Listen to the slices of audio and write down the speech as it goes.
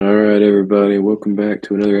everybody. Welcome back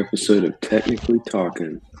to another episode of Technically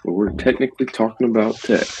Talking, where we're technically talking about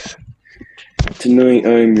tech. Tonight,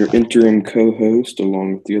 I'm your interim co-host,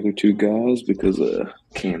 along with the other two guys, because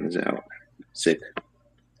Cam is out sick.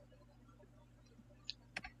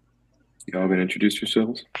 Y'all gonna introduce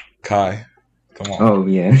yourselves? Kai, come on. Oh,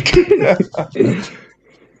 yeah.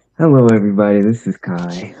 Hello, everybody. This is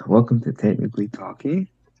Kai. Welcome to Technically Talking.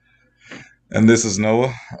 And this is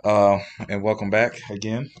Noah, and welcome back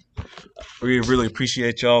again. We really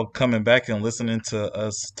appreciate y'all coming back and listening to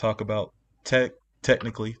us talk about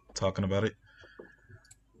technically talking about it.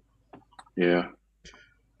 Yeah,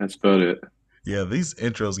 that's about it. Yeah, these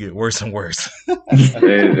intros get worse and worse.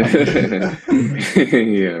 Yeah,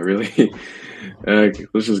 really.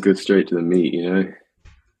 Let's just get straight to the meat,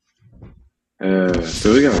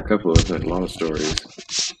 So we got a lot of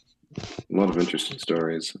stories, a lot of interesting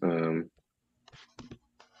stories.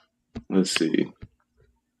 Let's see.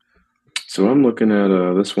 So I'm looking at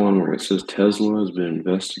this one where it says Tesla has been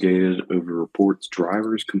investigated over reports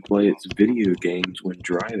drivers can play its video games when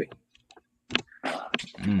driving.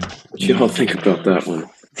 What y'all think about that one?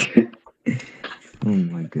 Oh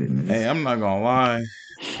my goodness. Hey, I'm not gonna lie,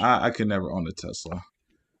 I could never own a Tesla,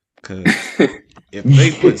 cause if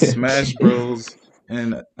they put Smash Bros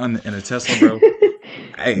in a Tesla, bro,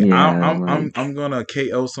 hey, Yeah, I'm gonna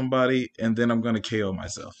KO somebody and then I'm gonna KO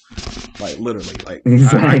myself. Like literally, like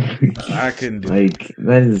exactly. I couldn't do it. Like,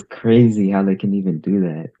 that is crazy how they can even do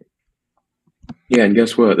that. Yeah, and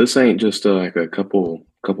guess what? This ain't just like a couple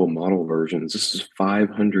model versions. This is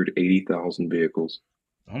 580,000 vehicles.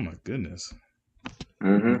 Oh my goodness.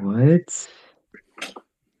 What?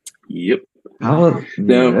 Yep. How?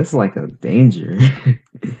 Now, that's like a danger.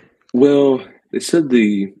 well, they said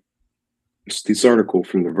this article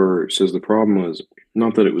from The Verge says the problem was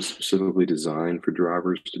not that it was specifically designed for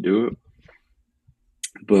drivers to do it,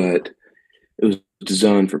 but it was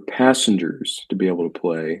designed for passengers to be able to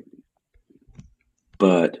play.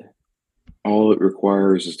 But all it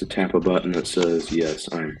requires is to tap a button that says, "Yes,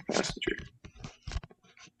 I'm a passenger."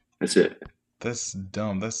 That's it. That's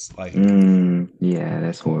dumb. That's like Yeah,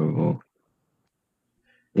 that's horrible.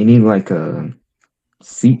 They need like a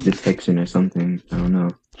seat detection or something. I don't know.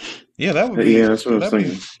 Yeah, that would be. Yeah, that's what I was That'd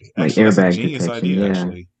be thinking. Like actually, that's a airbag genius detection, idea. yeah.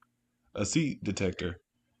 Actually, a seat detector.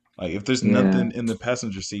 Like if there's Yeah. nothing in the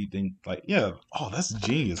passenger seat, then like yeah. Oh, that's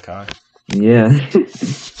genius, Kai. Yeah.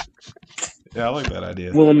 Yeah, I like that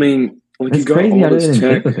idea. Well, I mean, like you That's got crazy all how they this didn't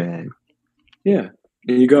tech. think of that. Yeah,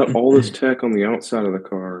 and you got all this tech on the outside of the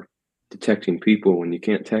car detecting people when you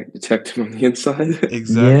can't detect them on the inside.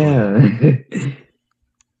 Exactly. Yeah.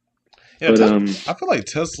 Yeah, But I feel like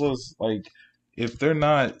Tesla's like if they're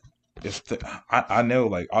not if the, I know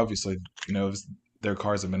like obviously their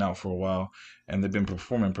cars have been out for a while and they've been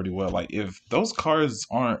performing pretty well. Like if those cars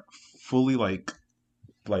aren't fully like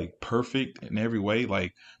perfect in every way,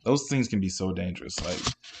 like those things can be so dangerous. Like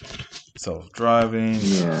self driving,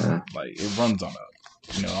 Yeah. like it runs on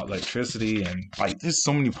electricity and like there's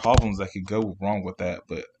so many problems that could go wrong with that.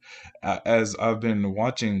 But as I've been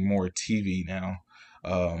watching more TV now,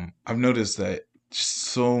 I've noticed that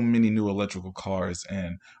so many new electrical cars,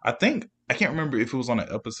 and I can't remember if it was on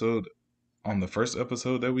the first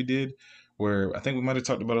episode that we did, where I think we might have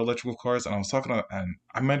talked about electrical cars, and and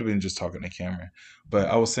I might have been just talking to Cameron, but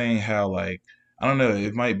I was saying how like I don't know,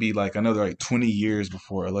 it might be like another like 20 years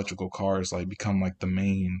before electrical cars like become like the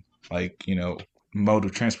main like mode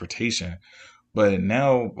of transportation, but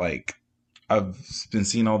now like I've been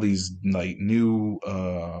seeing all these like new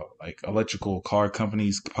like electrical car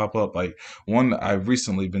companies pop up. Like one I've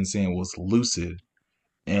recently been seeing was Lucid,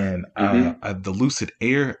 and the Lucid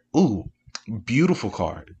Air. Ooh, beautiful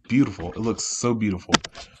car, beautiful. It looks so beautiful.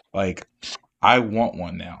 Like I want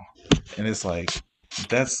one now, and it's like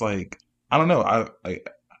that's like I don't know.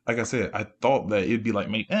 Like I said, I thought that it'd be like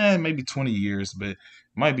maybe 20 years, but it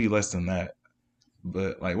might be less than that.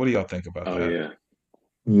 But like, what do y'all think about oh that? yeah.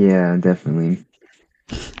 Yeah, definitely.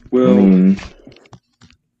 I Well, mean,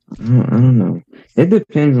 I don't know. It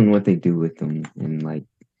depends on what they do with them and like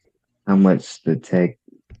how much the tech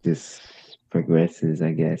just progresses,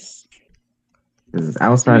 I guess. Because I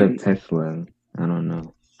outside of mean, Tesla, I don't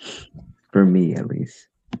know. For me, at least.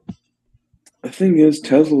 the thing is,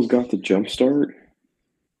 Tesla's got the jump start,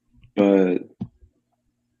 but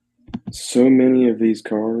so many of these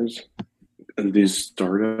cars, these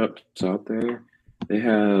startups out there, they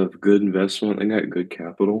have good investment, they got good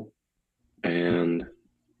capital, and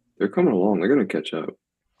they're coming along. They're going to catch up.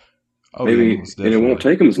 Oh yeah, Maybe, most and it won't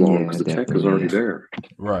definitely. take them as long Yeah, because the tech is definitely. already there.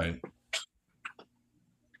 Right.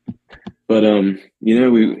 But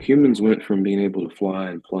we humans went from being able to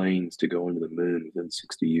fly in planes to going to the moon within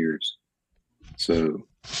 60 years. So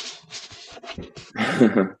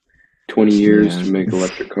 20 years Yeah. to make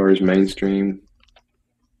electric cars mainstream.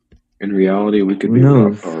 In reality, we could Who be without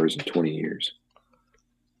knows? cars in 20 years.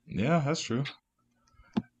 Yeah, that's true.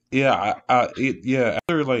 Yeah, yeah.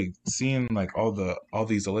 After like seeing like all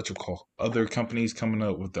these electrical other companies coming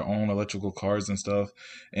up with their own electrical cars and stuff,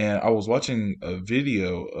 and I was watching a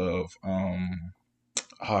video of oh,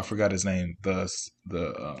 I forgot his name,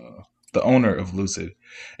 the owner of Lucid,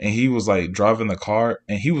 and he was like driving the car,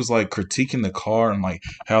 and he was like critiquing the car and like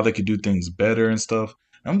how they could do things better and stuff.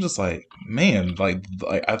 And I'm just like, man, like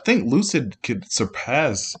I think Lucid could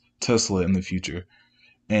surpass Tesla in the future.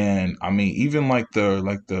 And I mean, even like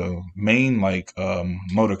the main like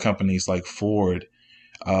motor companies like Ford,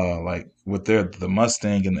 like with the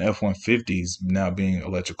Mustang and the F-150s now being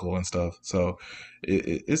electrical and stuff. So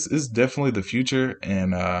it's definitely the future,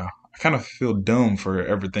 and I kind of feel dumb for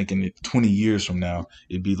ever thinking that 20 years from now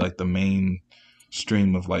it'd be like the main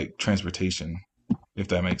stream of like transportation, if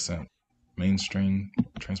that makes sense. Mainstream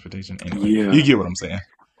transportation. Anyway, Yeah. you get what I'm saying.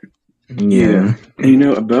 Yeah. And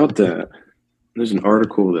about that, there's an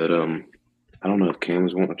article that I don't know if Cam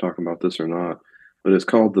was wanting to talk about this or not, but it's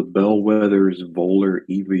called the Bellwether's Volar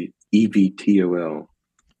EVTOL,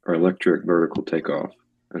 or electric vertical takeoff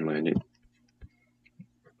and landing.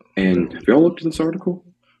 And have y'all looked at this article?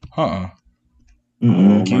 Uh-uh.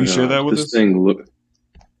 Mm-mm. Can you share that with this us? thing look.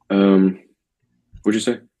 What'd you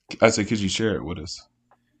say? I said, could you share it with us?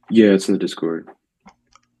 Yeah, it's in the Discord.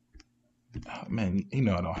 Oh, man, you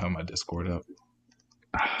know I don't have my Discord up.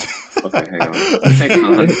 Okay, hang on. Hang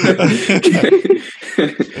on.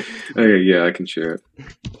 Okay, yeah, I can share it.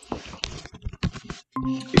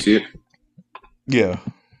 You see it? Yeah.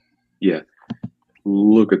 Yeah.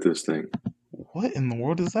 Look at this thing. What in the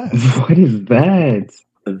world is that? What is that?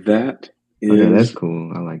 That is. Okay, that's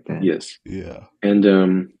cool. I like that. Yes. Yeah.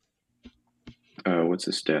 And what's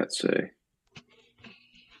the stats say?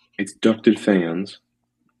 It's ducted fans,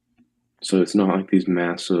 so it's not like these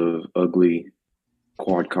massive, ugly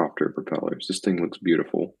quadcopter propellers. This thing looks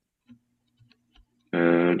beautiful.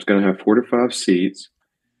 It's going to have 4 to 5 seats.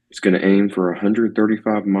 It's going to aim for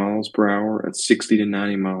 135 miles per hour at 60 to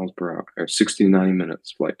 90 miles per hour, or 60 to 90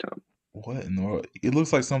 minutes flight time. What in the world? It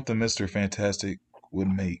looks like something Mr. Fantastic would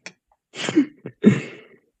make. I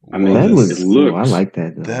mean, That it looks cool. looks- I like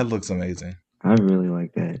that though. That looks amazing. I really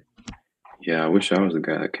like that. Yeah, I wish I was the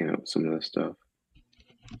guy that came up with some of this stuff.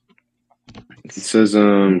 It says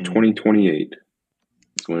 2028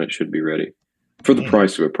 is when it should be ready. For the Damn.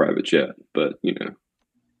 price of a private jet, but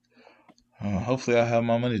Hopefully I have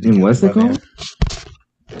my money And together. what's it by then.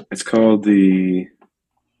 called? it's called the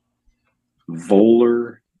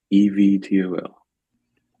Volar EVTOL.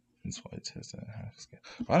 That's why it says that.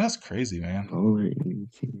 Wow, that's crazy, man. Volar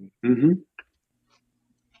EVT. Mm-hmm.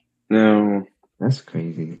 Now, That's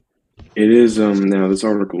crazy. it is now this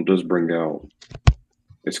article does bring out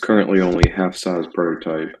it's currently only half-size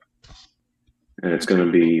prototype, and it's going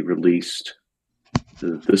to be released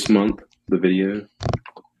this month, the video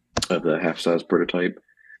of the half-size prototype.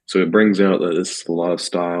 So it brings out that this is a lot of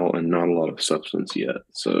style and not a lot of substance yet.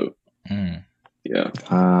 So Mm. yeah,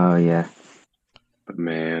 Yeah. but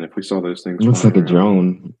man, if we saw those things It looks like flying a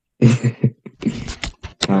around- drone.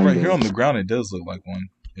 Right here on the ground, it does look like one.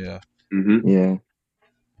 Yeah. Mhm. Yeah.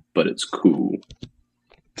 But it's cool.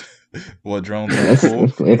 What drones Yeah, are that's, cool?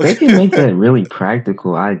 that's cool. If they can make that really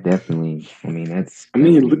practical, that's. I mean, that it would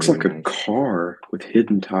be looks really like a nice. car with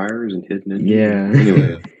hidden tires and hidden engine. Yeah.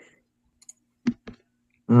 Anyway,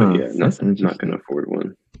 Oh, but yeah, that's not interesting. going to afford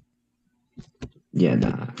one. Yeah,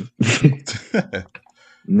 nah.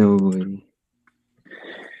 No way.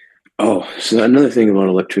 Oh, so another thing about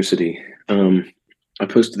electricity. I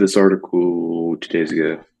posted this article 2 days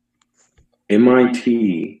ago.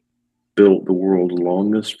 MIT built the world's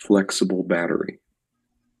longest flexible battery,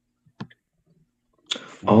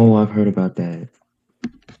 Oh, I've heard about that.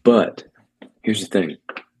 but here's the thing: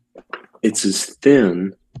 it's as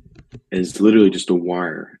thin as literally just a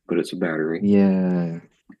wire, but it's a battery. Yeah.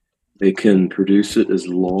 They can produce it as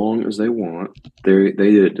long as they want. They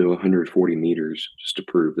did it to 140 meters just to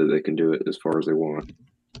prove that they can do it as far as they want.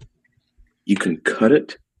 You can cut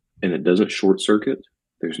it, and it doesn't short circuit.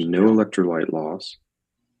 There's no electrolyte loss,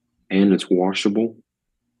 and it's washable.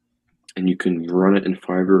 And you can run it in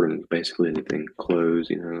fiber and basically anything,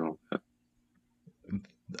 clothes, all that.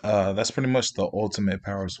 That's pretty much the ultimate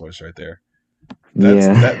power source right there. That's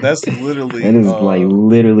Yeah. that's literally That is like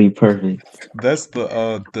literally perfect. that's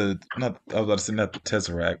the not I was about to say not the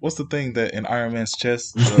Tesseract. What's the thing that in Iron Man's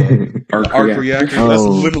chest? The arc reactor. That's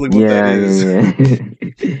literally what that is.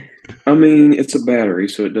 Yeah. I mean, it's a battery,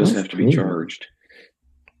 so it does That's have to be crazy. charged.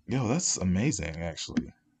 Yo, that's amazing,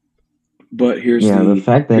 actually. But here's Yeah, the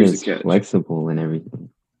fact that here's the it's catch. flexible and everything.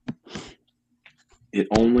 It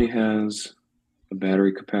only has a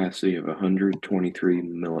battery capacity of 123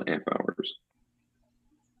 milliamp hours.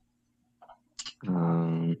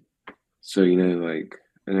 So like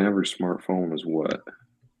an average smartphone is what, a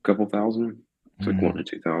couple thousand? It's like 1,000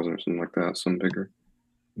 to 2,000 or something like that. Some bigger.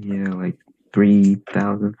 Yeah, like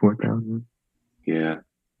 3,000, 4,000. Yeah.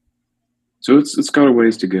 So it's got a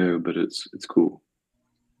ways to go, but it's cool.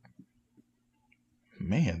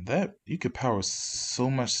 Man, that you could power so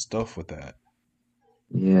much stuff with that.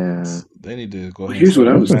 Yeah. They need to go ahead and Here's what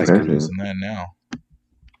I start was mass thinking. producing that now.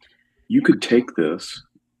 You could take this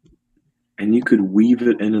and you could weave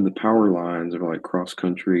it into the power lines of like cross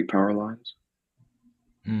country power lines.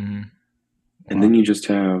 Mm-hmm. And then you just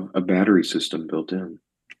have a battery system built in.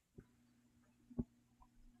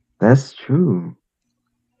 That's true.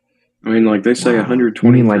 I mean, like they say,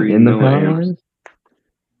 123 You mean like in the power milliamps.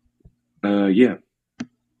 lines? Yeah.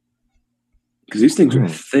 Because these things are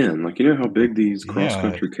thin. Like, you know how big these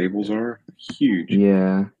cross-country cables are? Huge.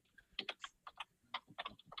 Yeah.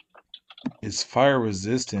 It's fire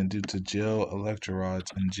resistant due to gel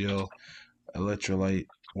electrolytes and gel electrolyte,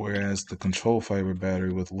 whereas the control fiber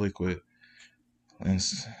battery with liquid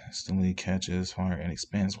instantly catches fire and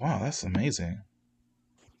expands. Wow, that's amazing.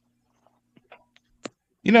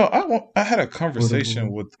 You know, I had a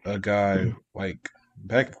conversation with a guy like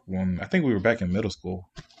back when I think we were back in middle school,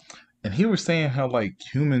 and he was saying how like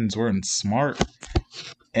humans weren't smart,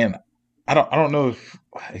 and I don't know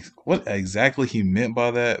what exactly he meant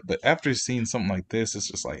by that, but after seeing something like this, it's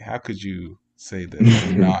just like, how could you say that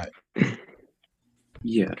we're not?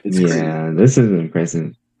 Yeah, it's crazy. This is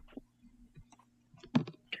impressive.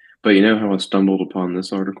 But you know how I stumbled upon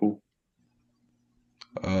this article?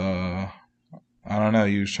 I don't know.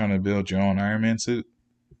 You was trying to build your own Iron Man suit?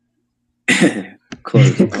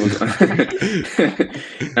 Close.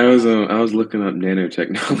 I was looking up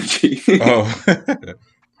nanotechnology. Oh,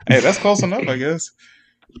 hey, that's close enough, I guess.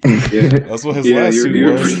 Yeah, that's what his last suit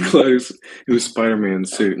you're was. pretty close. It was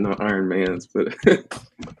Spider-Man's suit, not Iron Man's. But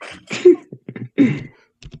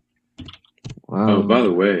wow. Oh, by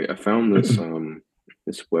the way, I found this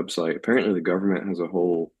this website. Apparently, the government has a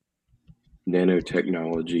whole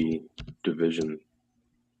nanotechnology division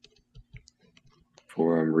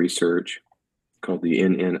for research called the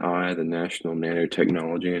NNI, the National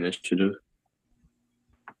Nanotechnology Initiative.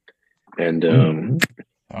 And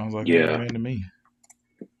sounds like yeah, Iron Man to me.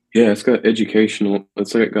 Yeah, it's got educational.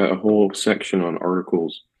 It's like got a whole section on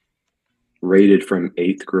articles rated from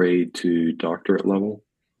 8th grade to doctorate level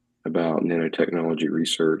about nanotechnology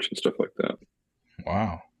research and stuff like that.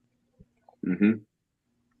 Wow. Mm-hmm.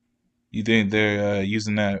 You think they're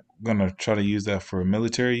using that? Gonna try to use that for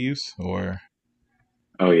military use, or?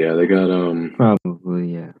 Oh yeah, they got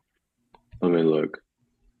Probably, yeah. Let me look.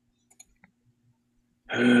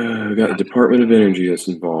 We got the Department of Energy that's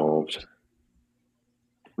involved.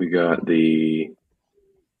 We got the,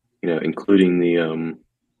 including the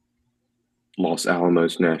Los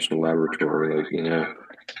Alamos National Laboratory,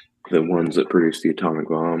 the ones that produce the atomic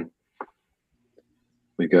bomb.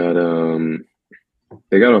 We got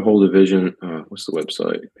they got a whole division. What's the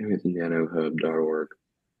website? Maybe it's nanohub.org.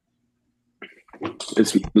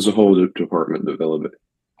 There's a whole department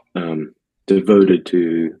devoted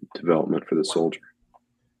to development for the soldier.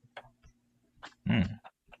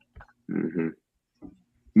 Mm-hmm.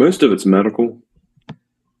 Most of it's medical,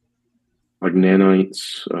 like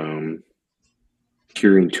nanites,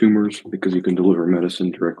 curing tumors because you can deliver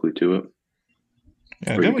medicine directly to it.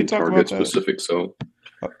 Yeah, didn't we talk about that? Specific cell.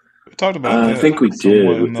 We talked about that. I think we did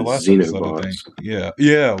with the last Xenobots. episode, I think.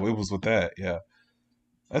 Yeah, it was with that. Yeah,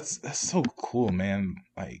 that's so cool, man.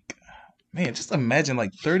 Like, man, just imagine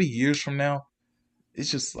like 30 years from now, it's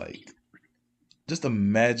just like, just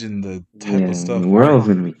imagine the type of stuff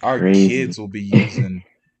our kids will be using,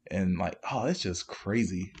 and like, oh, it's just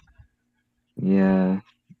crazy. Yeah.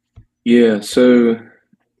 Yeah. So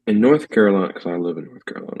in North Carolina, because I live in North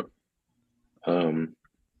Carolina,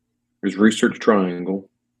 there's Research Triangle,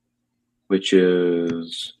 which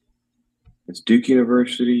is it's Duke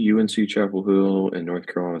University, UNC Chapel Hill, and North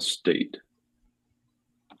Carolina State.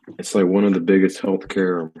 It's like one of the biggest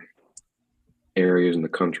healthcare areas in the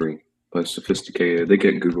country. Like sophisticated. They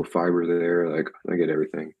get Google Fiber there. Like they get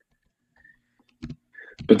everything.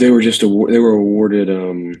 But they were awarded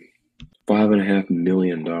 $5.5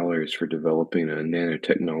 million for developing a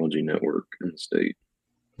nanotechnology network in the state.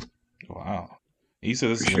 Wow. You said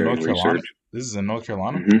this is in North Carolina? This is in North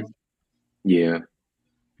Carolina? Mm-hmm. Yeah.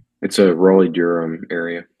 It's a Raleigh-Durham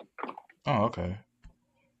area. Oh, okay.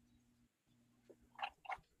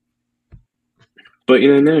 But you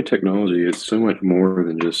know, nanotechnology is so much more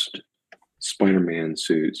than just Spider-Man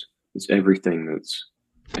suits. It's everything that's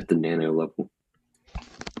at the nano level.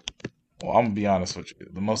 Well, I'm gonna be honest with you.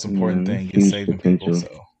 The most Yeah, important that's thing is huge saving people, potential.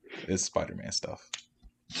 so it's Spider-Man stuff.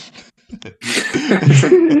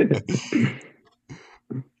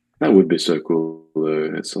 That would be so cool,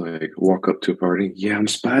 though. It's like walk up to a party. Yeah, I'm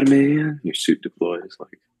Spider-Man. Your suit deploys.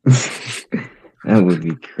 Like, That would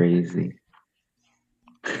be crazy.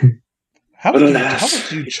 How but would you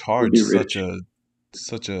alas, you'd charge be rich.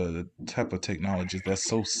 such a type of technology that's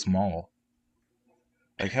so small?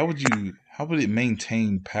 Like how would it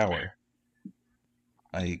maintain power?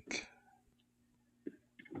 Like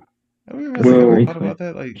have you ever That's a thought Well, great about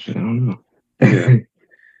that? question. Like I don't know. yeah,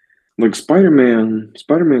 like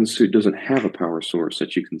Spider-Man's suit doesn't have a power source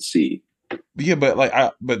that you can see. yeah,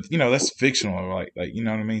 but you know that's fictional, like you know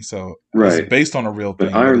what I mean. So it's Right. based on a real But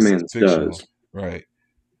thing, but Iron it's Man's fictional, does. right?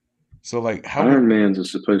 So like how would Iron Man's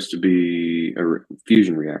is supposed to be a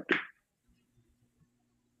fusion reactor.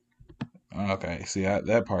 okay? See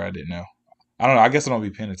that part I didn't know. I don't know. I guess I don't be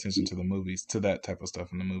paying attention to the movies, to that type of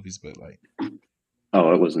stuff in the movies, but like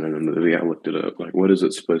Oh, it wasn't in the movie. I looked it up. Like, what is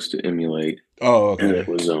it supposed to emulate? oh And okay it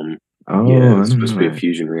was Oh, yeah, I it's don't supposed to be a know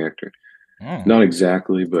fusion reactor. oh Not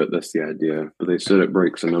exactly, but that's the idea. But they said it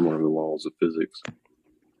breaks a number of the laws of physics.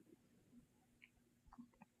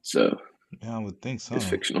 So yeah, I would think it's so.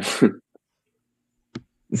 fictional.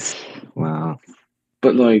 that. Wow.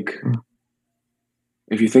 But like,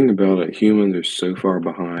 if you think about it, humans are so far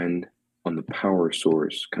behind on the power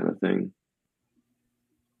source kind of thing.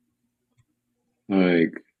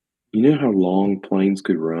 Like, you know how long planes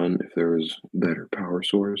could run if there was a better power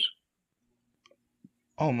source?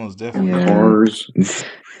 Almost Or definitely. Yeah. cars.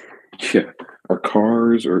 Yeah. Or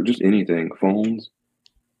cars or just anything. Phones.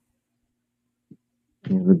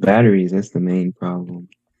 Yeah, the batteries, that's the main problem.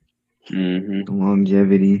 Mm-hmm. The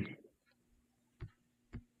longevity.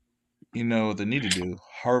 You know what they need to do?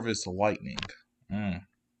 Harvest lightning. Mm.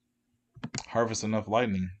 Harvest enough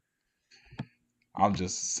lightning. I'm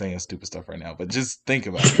just saying stupid stuff right now, but just think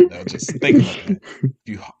about that though. Just think about that.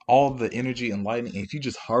 You all the energy and lightning, if you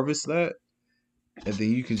just harvest that, and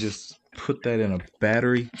then you can just put that in a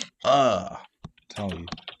battery. I'm telling you.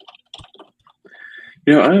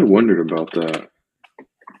 Yeah, I had wondered about that.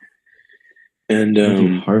 And How would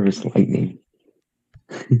you harvest lightning?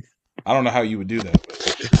 I don't know how you would do that.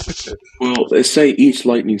 But well, they say each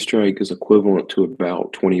lightning strike is equivalent to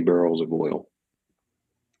about 20 barrels of oil,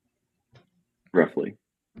 roughly.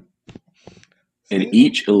 And see?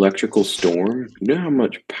 each electrical storm, you know how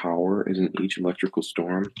much power is in each electrical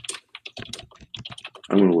storm?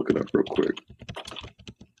 I'm going to look it up real quick.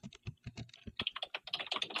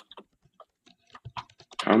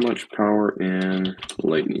 How much power in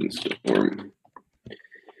lightning storm?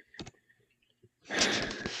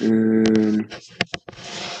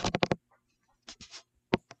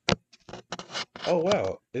 Oh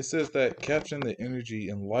wow! It says that capturing the energy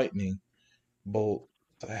in lightning bolt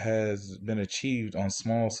has been achieved on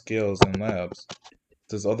small scales in labs.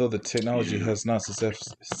 Says although the technology Yeah. has not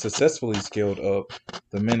successfully scaled up,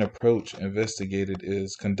 the main approach investigated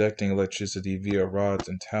is conducting electricity via rods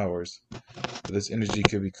and towers. So this energy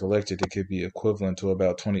could be collected. It could be equivalent to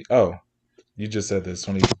about 20. Oh, you just said this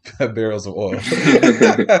 20 barrels of oil.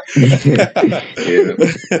 Yeah.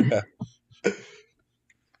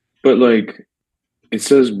 But like, it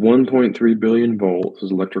says 1.3 billion volts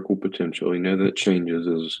is electrical potential. You know that changes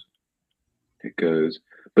as it goes.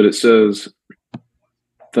 But it says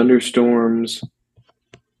thunderstorms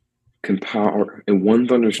can power, and one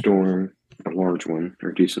thunderstorm, a large one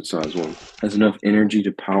or decent sized one, has enough energy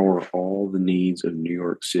to power all the needs of New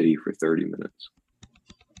York City for 30 minutes.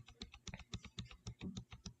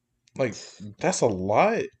 Like that's a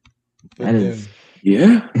lot. But That then, is.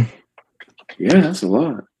 Yeah. Yeah, that's a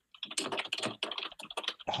lot.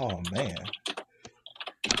 oh man,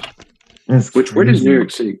 That's Where does New crazy.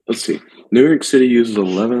 York City? Let's see. New York City uses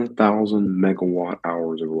 11,000 megawatt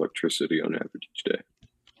hours of electricity on average each day.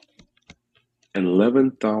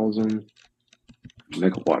 11,000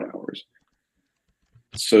 megawatt hours.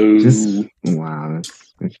 So Just wow,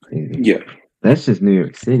 that's crazy. yeah, That's just New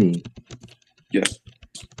York City. yeah.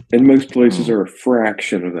 And most places Oh, are a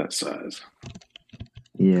fraction of that size.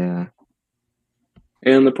 yeah.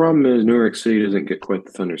 And the problem is New York City doesn't get quite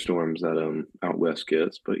the thunderstorms that out west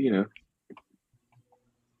gets, but you know.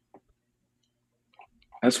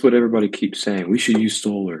 That's what everybody keeps saying. We should use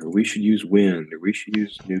solar, or we should use wind, or we should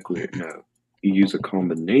use nuclear. No. You use a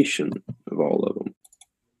combination of all of them.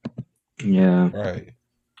 Yeah. right?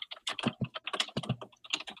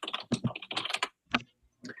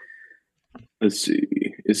 Let's see.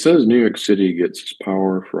 It says New York City gets its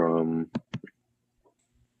power from.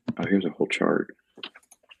 Oh, here's a whole chart.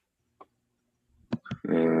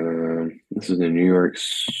 This is the New York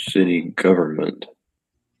City government.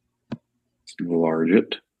 Let's enlarge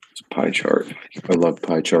it. It's a pie chart. I love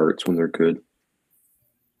pie charts when they're good.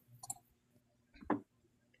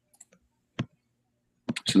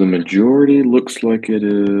 So the majority looks like it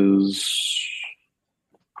is.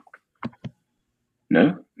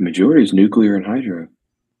 No, majority is nuclear and hydro.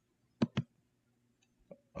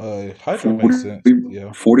 Hydro makes sense.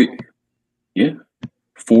 Yeah. 40. Yeah.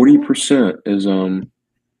 40% is of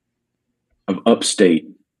upstate.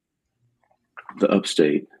 The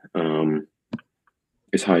upstate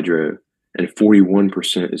is hydro, and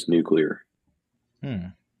 41% is nuclear.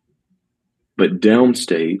 But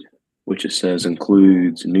downstate, which it says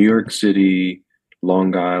includes New York City,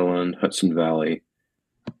 Long Island, Hudson Valley,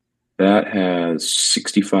 that has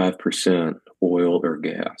 65% oil or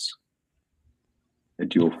gas, a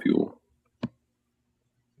dual fuel,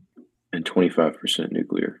 and 25%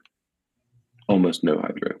 nuclear. Almost no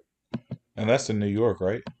hydro. And that's in New York,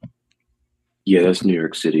 right? Yeah, that's New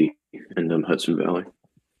York City and Hudson Valley.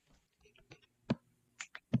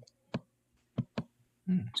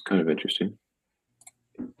 It's kind of interesting.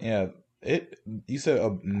 Yeah, you said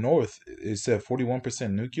up north. It said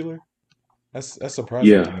 41% nuclear. That's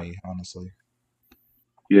surprising to me, honestly.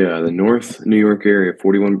 Yeah, the North New York area,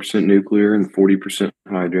 41% nuclear and 40%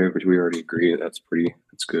 hydro, which we already agree that's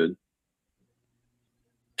good.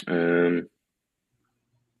 Yeah,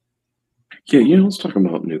 let's talk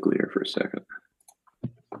about nuclear for a second.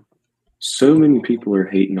 So many people are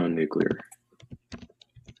hating on nuclear.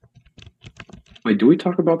 Wait, did we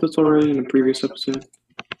talk about this already in a previous episode?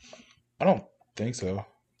 I don't think so.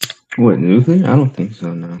 What, nuclear? I don't think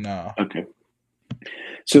so, no. No. Okay.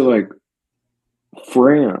 So, like,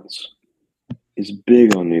 France is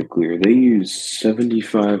big on nuclear. They use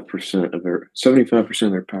 75% of their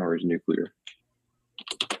power is nuclear.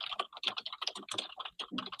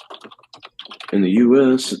 In the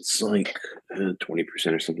U.S., it's like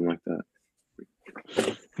 20% or something like that.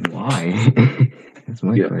 Why? That's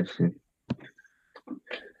my question.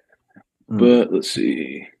 But let's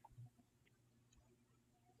see.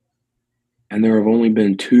 And there have only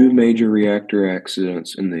been 2 major reactor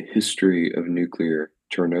accidents in the history of nuclear,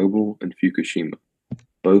 Chernobyl and Fukushima.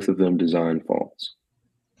 Both of them design faults.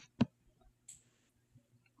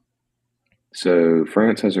 So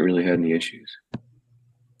France hasn't really had any issues.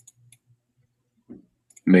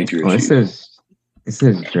 Major issues. It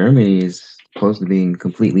says Germany is close to being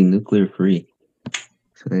completely nuclear free.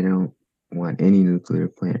 So they don't want any nuclear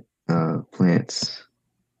plants.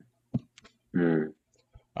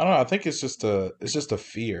 I don't know. I think it's just a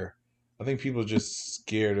fear. I think people are just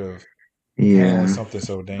scared of handling something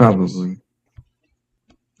so dangerous. Probably.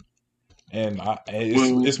 And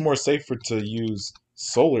it's more safer to use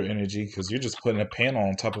solar energy because you're just putting a panel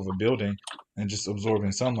on top of a building and just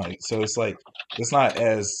absorbing sunlight. So it's like it's not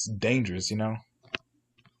as dangerous,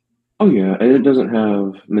 Oh yeah, and it doesn't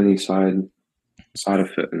have many not side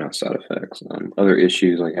effects. Other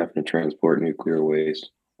issues like having to transport nuclear waste.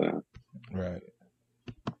 Right.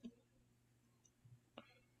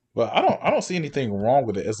 But I don't see anything wrong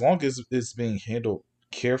with it as long as it's being handled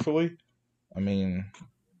carefully. I mean,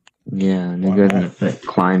 yeah, and it doesn't affect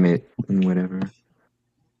climate and whatever.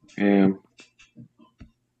 Yeah.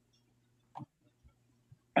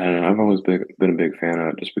 I don't know. I've always been a big fan of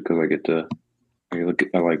it just because I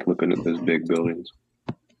like looking at those big buildings.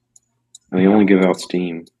 And they only give out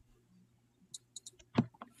steam.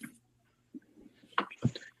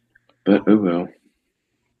 But oh well.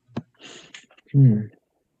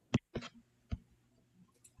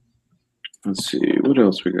 Let's see. What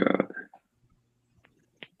else we got?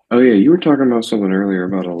 Oh yeah, you were talking about something earlier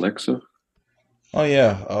about Alexa. Oh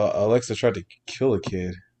yeah, Alexa tried to kill a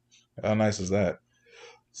kid. How nice is that?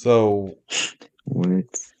 So,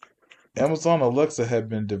 what? Amazon Alexa had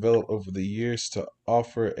been developed over the years to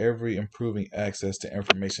offer every improving access to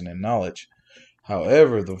information and knowledge.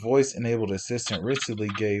 However, the voice-enabled assistant recently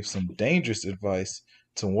gave some dangerous advice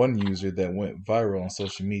to one user that went viral on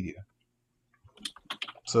social media.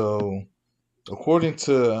 So, according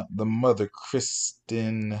to the mother,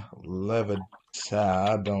 Kristen Levitt,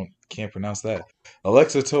 can't pronounce that.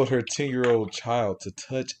 Alexa told her 10-year-old child to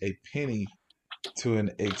touch a penny to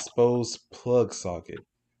an exposed plug socket.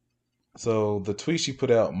 So the tweet she put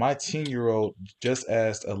out, my 10-year-old just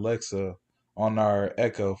asked Alexa on our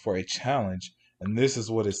Echo for a challenge, and this is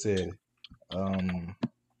what it said.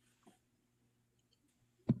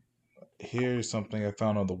 Here's something I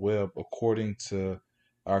found on the web according to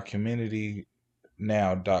our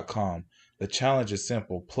communitynow.com. The challenge is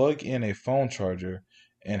simple: plug in a phone charger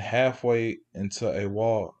and halfway into a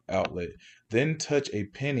wall outlet, then touch a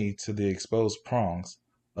penny to the exposed prongs.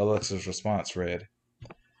 Alexa's response read.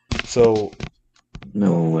 So,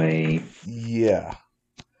 No way. yeah.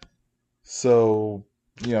 So,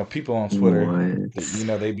 people on Twitter,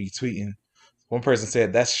 What? they be tweeting. One person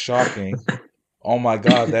said, "That's shocking. Oh my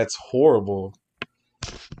God, that's horrible."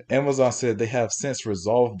 Amazon said they have since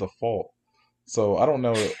resolved the fault. So I don't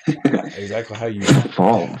know exactly how you.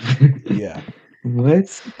 Fault. Yeah.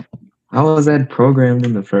 What? How was that programmed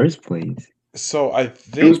in the first place? So I It was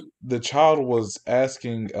think the child was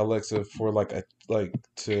asking Alexa for like a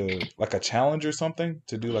challenge or something,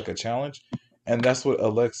 to do like a challenge, and that's what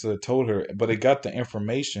Alexa told her. But it got the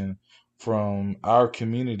information from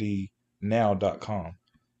ourcommunitynow.com.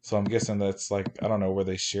 So I'm guessing that's like, I don't know, where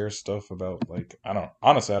they share stuff about, like, I don't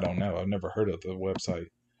know. I've never heard of the website.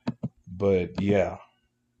 But yeah.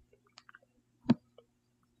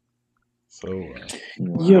 So Yep.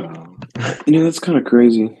 Wow. That's kind of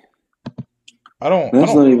crazy. I don't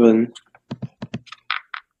That's not even.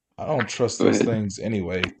 trust Go those ahead. things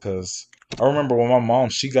anyway, because I remember when my mom,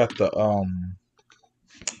 she got the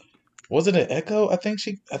was it an Echo? I think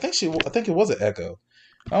it was an Echo.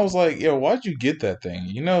 I was like, yo, why'd you get that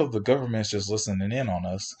thing? The government's just listening in on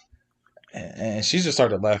us. And she just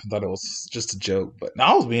started laughing, thought it was just a joke. But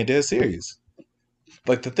now I was being dead serious.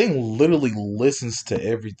 Like, the thing literally listens to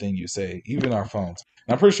everything you say, even our phones.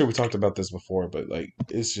 And I'm pretty sure we talked about this before, but like,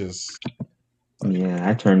 it's just like, Yeah,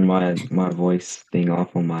 I turned my voice thing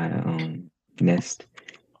off on my Nest.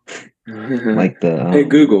 Like the Hey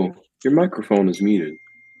Google, your microphone is muted.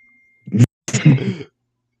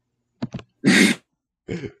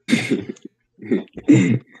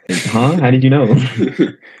 Huh? How did you know?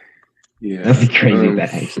 Yeah. That'd be crazy if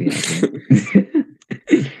that actually happened.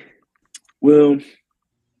 Well,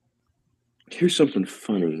 here's something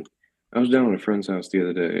funny. I was down at a friend's house the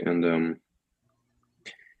other day, and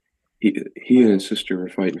he and his sister were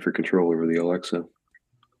fighting for control over the Alexa.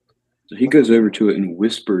 So he goes over to it and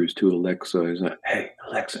whispers to Alexa. He's like, "Hey,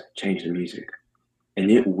 Alexa, change the music,"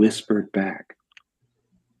 and it whispered back.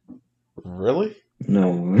 really?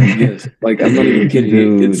 No. Yes, like I'm not even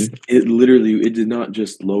kidding. Dude. It literally, it did not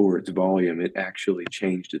just lower its volume; it actually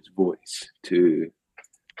changed its voice to.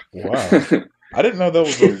 Wow. I didn't know that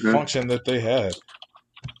was a function that they had.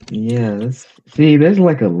 Yeah, see, there's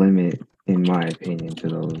like a limit, in my opinion, to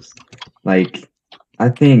those. Like, I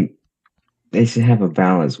think they should have a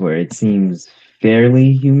balance where it seems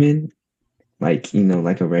fairly human, like,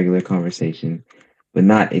 like a regular conversation, but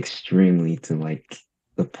not extremely to like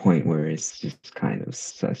the point where it's just kind of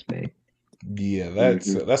suspect. Yeah,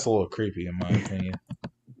 Mhm. that's a little creepy in my opinion.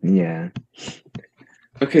 Yeah.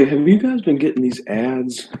 Okay, have you guys been getting these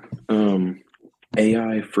ads?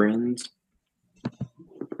 AI friends.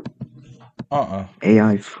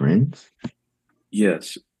 AI friends?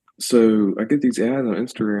 Yes. So I get these ads on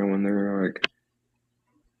Instagram and they're like,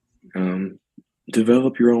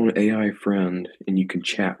 develop your own AI friend and you can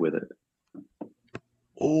chat with it.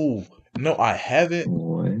 Oh, no, I haven't,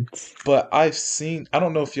 What? but I've seen, I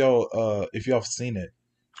don't know if y'all have seen it.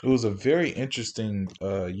 It was a very interesting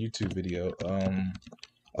YouTube video.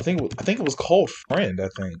 I think it was called Friend, I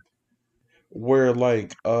think. Where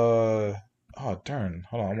like oh darn,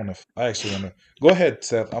 hold on, I actually wanna go ahead,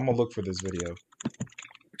 Seth. I'm gonna look for this video.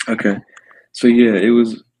 Okay. So yeah,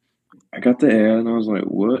 I got the ad and I was like,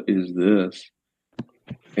 what is this?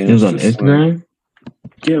 And It was it's on just like, Instagram?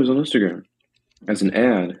 yeah, it was on Instagram as an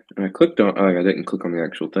ad. And I clicked on, I didn't click on the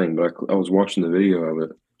actual thing, but I was watching the video of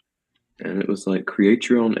it. And it was like, create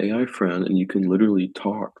your own AI friend and you can literally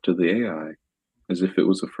talk to the AI as if it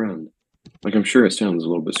was a friend. Like, I'm sure it sounds a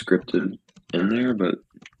little bit scripted in there, but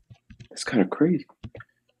it's kind of crazy.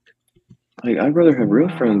 Like, I'd rather have real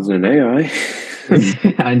friends than AI.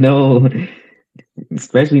 I know.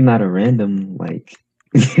 Especially not a random like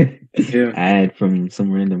Yeah. ad from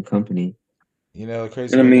some random company. The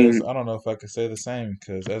crazy And I thing is, mean, I don't know if I could say the same,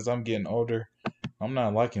 because as I'm getting older, I'm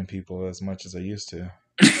not liking people as much as I used to.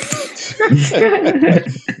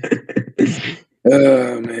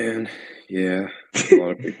 oh man, yeah, a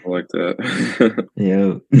lot of people like that.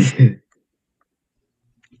 Yo,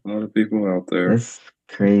 A lot of people out there. that's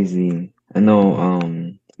crazy. I know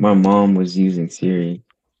my mom was using Siri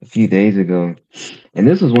a few days ago. And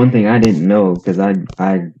this was one thing I didn't know because I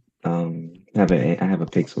have a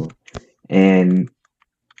Pixel. And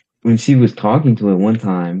when she was talking to it one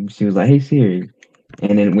time, she was like, "Hey Siri,"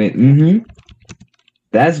 and it went, "Mm-hmm."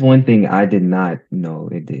 That's one thing I did not know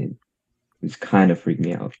it did. It's kind of freaked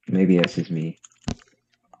me out. Maybe that's just me.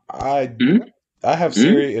 I Mm-hmm. I have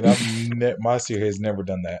Siri, and my Siri has never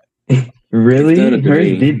done that. They've done Really? it to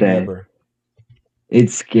Hers me. did that. Never. It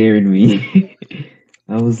scared me.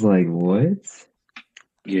 I was like, what?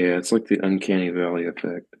 Yeah, it's like the uncanny valley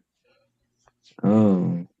effect.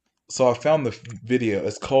 Oh. So I found the video.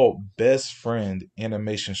 It's called Best Friend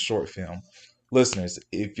Animation Short Film. Listeners,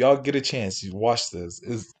 if y'all get a chance, you watch this.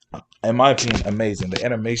 It's, in my opinion, amazing. The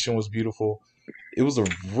animation was beautiful. It was a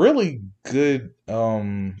really good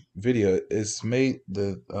video. It's made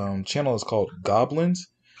the channel is called Goblins.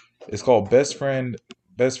 It's called Best Friend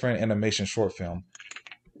Animation Short Film.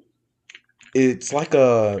 It's like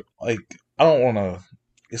a like I don't want to.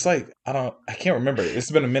 It's like I can't remember.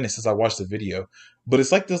 It's been a minute since I watched the video, but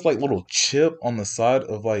it's like this like little chip on the side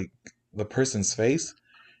of like the person's face,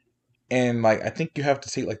 and like I think you have to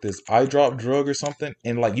take like this eye drop drug or something,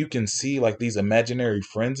 and like you can see like these imaginary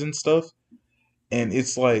friends and stuff, and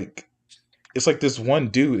it's like this one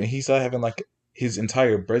dude, and he's having like his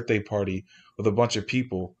entire birthday party with a bunch of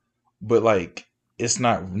people, but like it's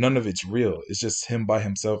not none of it's real. It's just him by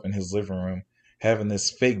himself in his living room having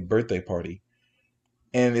this fake birthday party,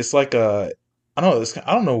 and it's like a I don't know.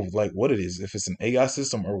 I don't know like what it is, if it's an AI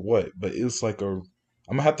system or what, but it's like a. I'm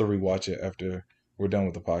gonna have to rewatch it after we're done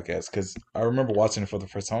with the podcast because I remember watching it for the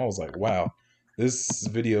first time. I was like, wow, this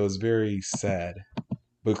video is very sad,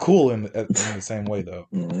 but cool in the same way though.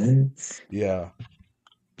 What? Yeah.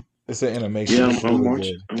 It's an animation. Yeah, It's really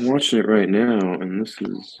good. I'm watching it right now, and this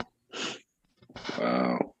is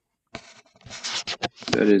wow.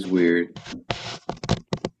 That is weird.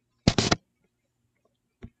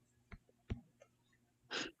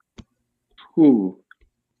 Whew.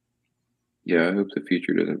 Yeah, I hope the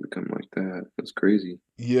future doesn't become like that. That's crazy.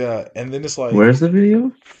 Yeah, and then it's like Where's the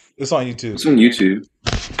video? it's on YouTube. It's on YouTube.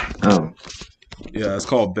 Oh. Yeah, it's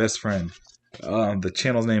called Best Friend. The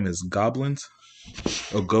channel's name is Goblins.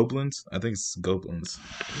 Oh, Goblins. I think it's Goblins.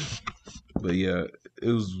 But yeah, it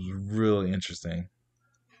was really interesting.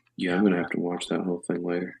 Yeah, I'm gonna have to watch that whole thing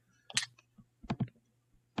later.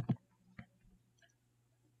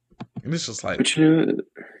 And it's just like, But you know,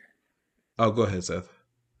 oh, go ahead, Seth.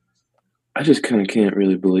 I just kind of can't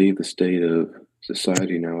really believe the state of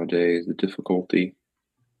society nowadays, the difficulty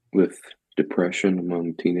with depression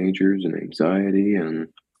among teenagers and anxiety and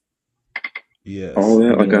all Yes,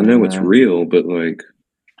 that. Like, I know it's Yeah. real, but like,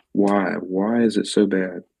 why? Why is it so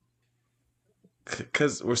bad?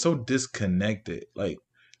 because we're so disconnected. Like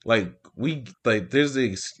we like there's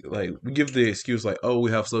the like we give the excuse like, oh, we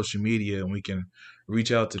have social media and we can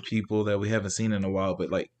reach out to people that we haven't seen in a while, but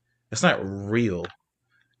like it's not real.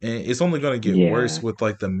 And it's only going to get worse Yeah. with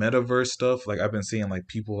like the metaverse stuff. Like I've been seeing like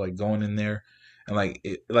people like going in there and like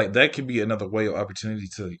that could be another way of opportunity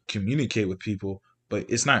to communicate with people, but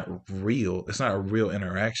it's not real. It's not a real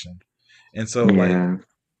interaction. And so like Yeah.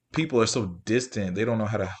 people are so distant, they don't know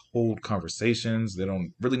how to hold conversations, they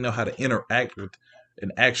don't really know how to interact with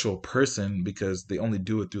an actual person because they only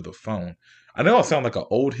do it through the phone. I know I sound like an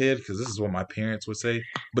old head because this is what my parents would say,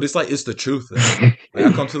 but it's like it's the truth though. Like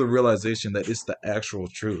I come to the realization that it's the actual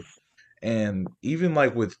truth. And even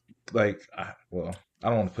like with like well, I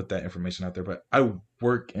don't want to put that information out there, but I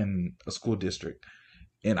work in a school district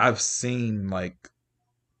and I've seen like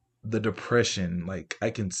the depression, like I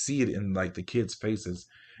can see it in like the kids' faces.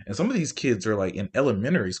 And some of these kids are like in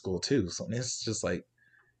elementary school too. So it's just like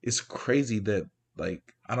it's crazy that like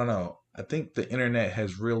I don't know. I think the internet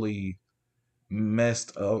has really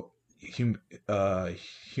messed up uh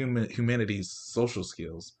humanity's social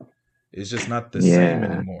skills. It's just not the same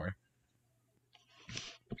Yeah. anymore.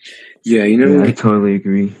 Yeah, you Yeah, I know, totally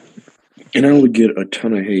agree. and I would get a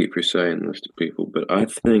ton of hate for saying this to people, but I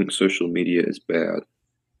think social media is bad.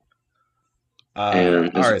 And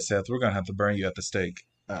All as right, Seth, we're gonna have to burn you at the stake.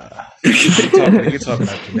 You talking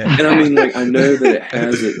after net. and I mean, like, I know that it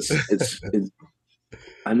has its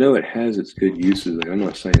I know it has its good uses. Like, I'm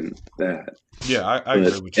not saying that, Yeah, I but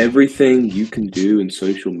agree with you. everything you can do in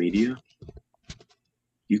social media,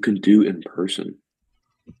 you can do in person.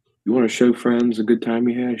 You want to show friends a good time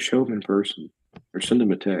you had, show them in person, or send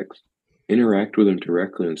them a text. Interact with them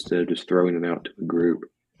directly instead of just throwing them out to a group.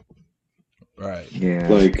 Right. Yeah.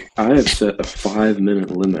 Like, I have set a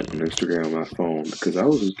 5-minute limit on Instagram on my phone because I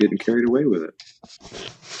was just getting carried away with it.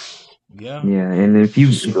 Yeah. Yeah, and if you're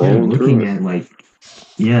Scrolling through looking it. at like,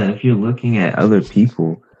 yeah, if you're looking at other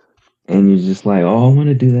people and you're just like, oh, I want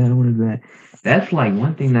to do that, I want to do that. That's like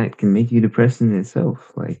one thing that can make you depressed in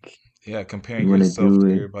itself. Like, Yeah, comparing you want to yourself do to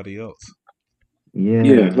it. everybody else. Yeah,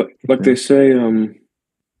 Yeah. like they say,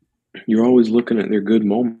 you're always looking at their good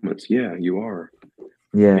moments. Yeah, you are.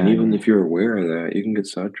 Yeah. And even Yeah. if you're aware of that, you can get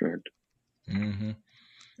sidetracked. Mm-hmm.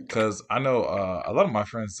 Because I know a lot of my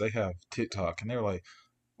friends, they have TikTok, and they're like,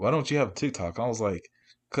 "Why don't you have TikTok?" I was like,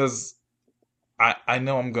 because I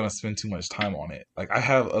know I'm gonna spend too much time on it. Like I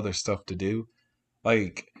have other stuff to do.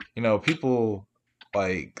 Like people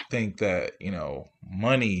like think that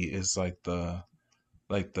money is like the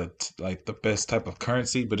best type of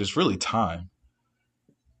currency, but it's really time.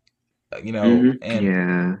 Hmm. And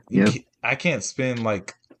Yeah. Yep. I can't spend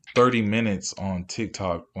like 30 minutes on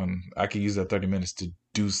TikTok when I could use that 30 minutes to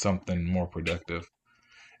do something more productive.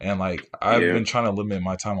 And like I've Yeah. been trying to limit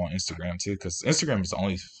my time on Instagram too, because Instagram is the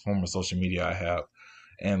only form of social media I have.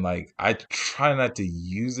 And like I try not to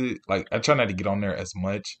use it. Like I try not to get on there as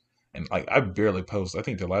much. And like I barely post. I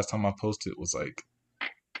think the last time I posted was like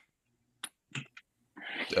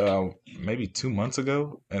uh maybe 2 months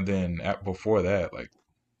ago, and then before that, like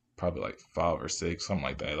probably like 5 or 6, something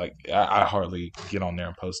like that. Like I hardly get on there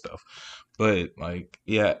and post stuff. But like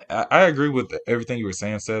yeah, I agree with everything you were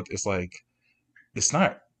saying, Seth. It's like it's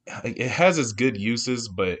not. Like, it has its good uses,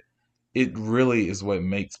 but it really is what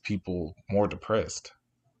makes people more depressed,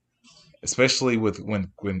 especially with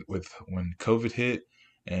when COVID hit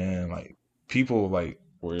and like people like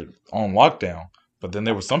were on lockdown. But then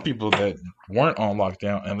there were some people that weren't on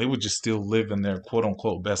lockdown and they would just still live in their quote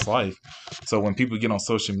unquote best life. So when people get on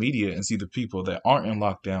social media and see the people that aren't in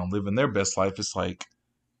lockdown living their best life, it's like,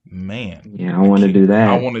 man, Yeah, I want to do I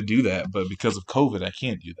that. want to do that, but because of COVID, I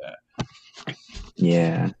can't do that.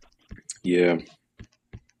 Yeah. Yeah.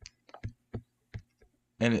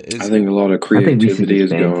 And I think a lot of I think we should creativity just is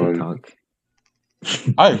ban gone.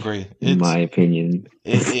 TikTok, I agree. in my opinion.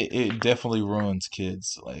 It definitely ruins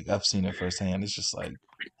kids. Like I've seen it firsthand. It's just like,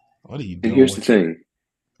 what are you And doing here's the with your? thing: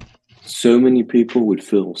 so many people would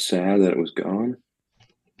feel sad that it was gone,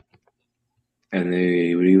 and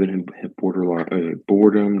they would even have borderline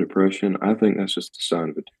boredom, depression. I think that's just a sign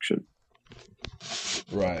of addiction.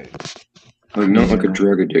 Right. Like not like a Yeah.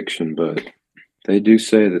 drug addiction, but they do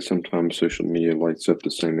say that sometimes social media lights up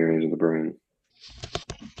the same areas of the brain.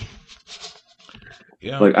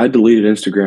 Yeah. Like I deleted Instagram